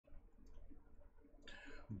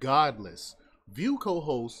Godless. View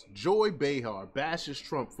co-host Joy Behar bashes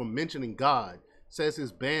Trump for mentioning God. Says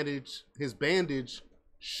his bandage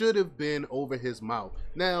should have been over his mouth.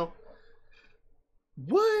 Now,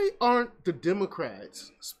 why aren't the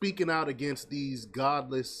Democrats speaking out against these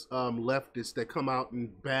godless leftists that come out and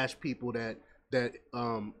bash people that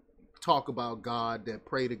talk about God, that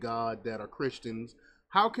pray to God, that are Christians?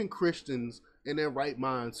 How can Christians in their right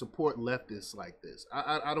mind support leftists like this?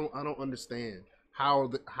 I don't understand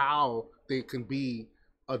how they can be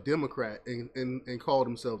a Democrat and call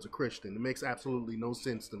themselves a Christian. It makes absolutely no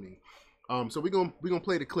sense to me. So we're gonna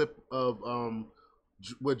play the clip of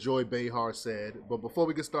what Joy Behar said. But before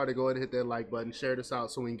we get started, go ahead and hit that like button, share this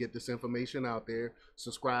out so we can get this information out there.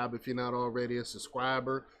 Subscribe if you're not already a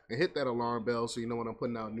subscriber, and hit that alarm bell so you know when I'm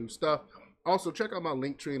putting out new stuff. Also, check out my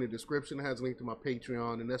link tree in the description. It has a link to my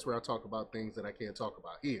Patreon, and that's where I talk about things that I can't talk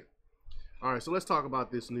about here. All right, so let's talk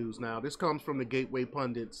about this news now. This comes from the Gateway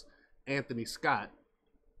Pundit's Anthony Scott,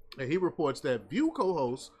 and he reports that View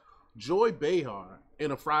co-host Joy Behar, in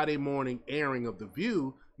a Friday morning airing of The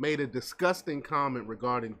View, made a disgusting comment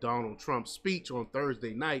regarding Donald Trump's speech on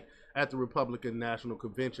Thursday night at the Republican National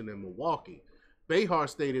Convention in Milwaukee. Behar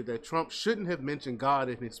stated that Trump shouldn't have mentioned God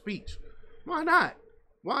in his speech. Why not?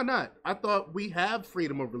 Why not? I thought we have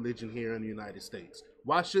freedom of religion here in the United States.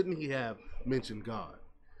 Why shouldn't he have mentioned God?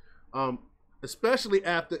 Especially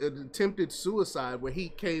after an attempted suicide where he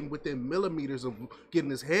came within millimeters of getting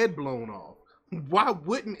his head blown off. Why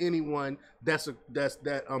wouldn't anyone that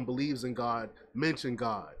believes in God mention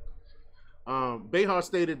God? Behar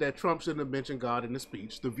stated that Trump shouldn't have mentioned God in the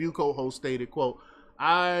speech. The View co-host stated, quote,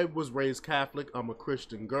 "I was raised Catholic. I'm a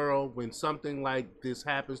Christian girl. When something like this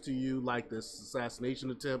happens to you, like this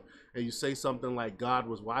assassination attempt, and you say something like God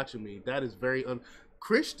was watching me, that is very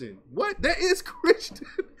Christian. What? That is Christian.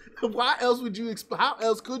 Why else would you? How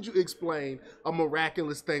else could you explain a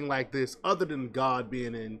miraculous thing like this other than God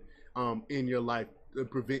being in your life and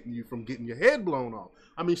preventing you from getting your head blown off?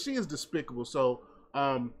 I mean, she is despicable. So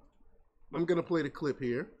I'm gonna play the clip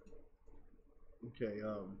here. Okay,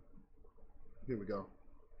 here we go.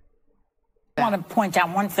 I want to point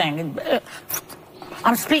out one thing.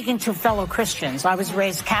 I'm speaking to fellow Christians. I was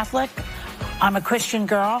raised Catholic. I'm a Christian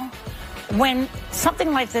girl. When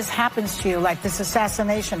something like this happens to you, like this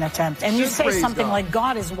assassination attempt, and you say something like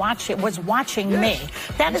God was watching me,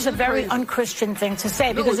 that is a very unchristian thing to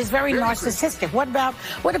say, because it's very narcissistic. What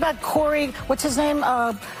about Corey? What's his name?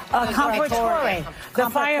 Compratore, the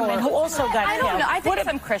fireman who also got killed. I don't know. I think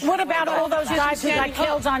some Christians. What about all those guys who got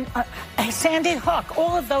killed on Sandy Hook?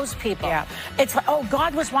 All of those people. Yeah. It's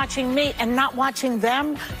God was watching me and not watching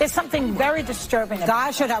them. There's something very disturbing.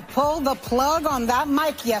 God should have pulled the plug on that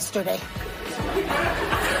mic yesterday.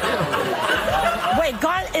 Wait,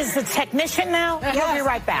 God is the technician now? Yes. He'll be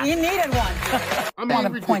right back. You needed one. I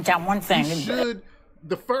want to point out one thing.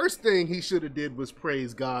 The first thing he should have did was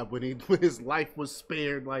praise God when his life was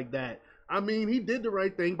spared like that. I mean, he did the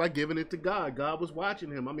right thing by giving it to God. God was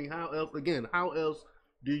watching him. I mean, how else? Again, how else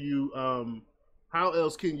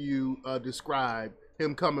can you describe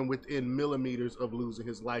him coming within millimeters of losing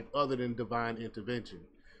his life other than divine intervention?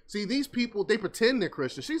 See, these people, they pretend they're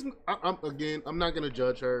Christian. I'm not going to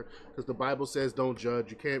judge her because the Bible says don't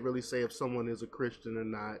judge. You can't really say if someone is a Christian or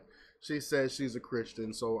not. She says she's a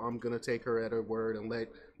Christian, so I'm going to take her at her word and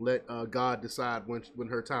let God decide when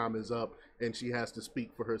her time is up and she has to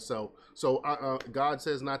speak for herself. So God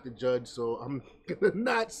says not to judge, so I'm going to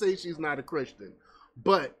not say she's not a Christian.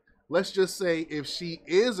 But let's just say if she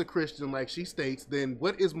is a Christian like she states, then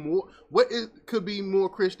could be more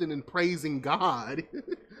Christian than praising God?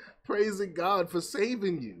 Praising God for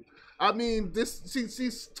saving you. I mean,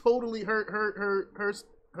 she's totally her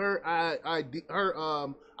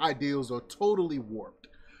ideals are totally warped.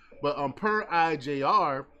 But per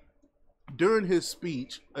IJR, during his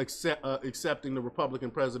speech accepting the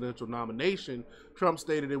Republican presidential nomination, Trump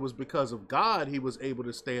stated it was because of God he was able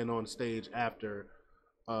to stand on stage after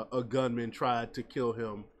a gunman tried to kill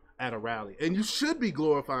him at a rally. And you should be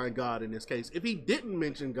glorifying God in this case. If he didn't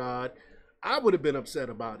mention God, I would have been upset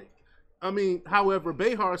about it. I mean, however,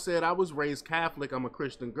 Behar said, I was raised Catholic. I'm a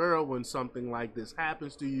Christian girl. When something like this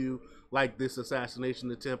happens to you, like this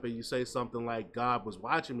assassination attempt, and you say something like God was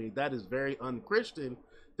watching me, that is very unchristian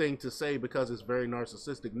thing to say because it's very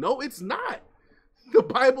narcissistic. No, it's not. The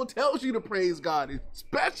Bible tells you to praise God,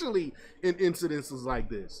 especially in incidences like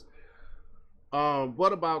this.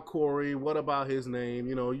 What about Corey? What about his name?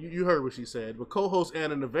 You know, you heard what she said. But co-host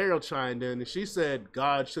Anna Navarro chimed in and she said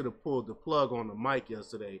God should have pulled the plug on the mic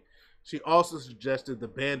yesterday. She also suggested the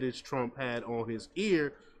bandage Trump had on his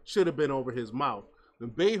ear should have been over his mouth. The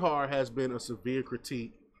Behar has been a severe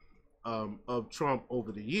critique of Trump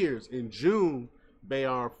over the years. In June,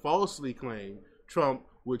 Behar falsely claimed Trump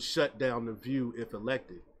would shut down The View if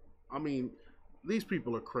elected. I mean, these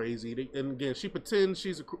people are crazy. And again, she pretends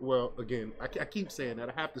she's well, again, I keep saying that.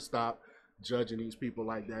 I have to stop judging these people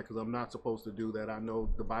like that because I'm not supposed to do that. I know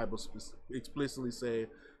the Bible explicitly said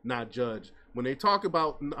not judge. When they talk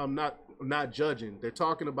about I'm not judging, they're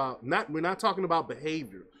talking about we're not talking about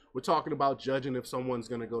behavior. We're talking about judging if someone's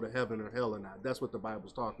going to go to heaven or hell or not. That's what the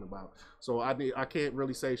Bible's talking about. So I can't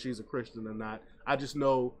really say she's a Christian or not. I just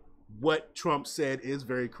know what Trump said is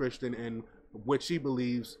very Christian and what she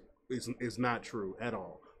believes is not true at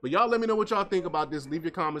all. But y'all let me know what y'all think about this. Leave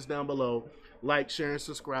your comments down below. Like, share, and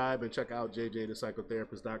subscribe. And check out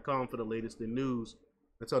jjthepsychotherapist.com for the latest in news.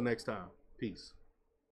 Until next time, peace.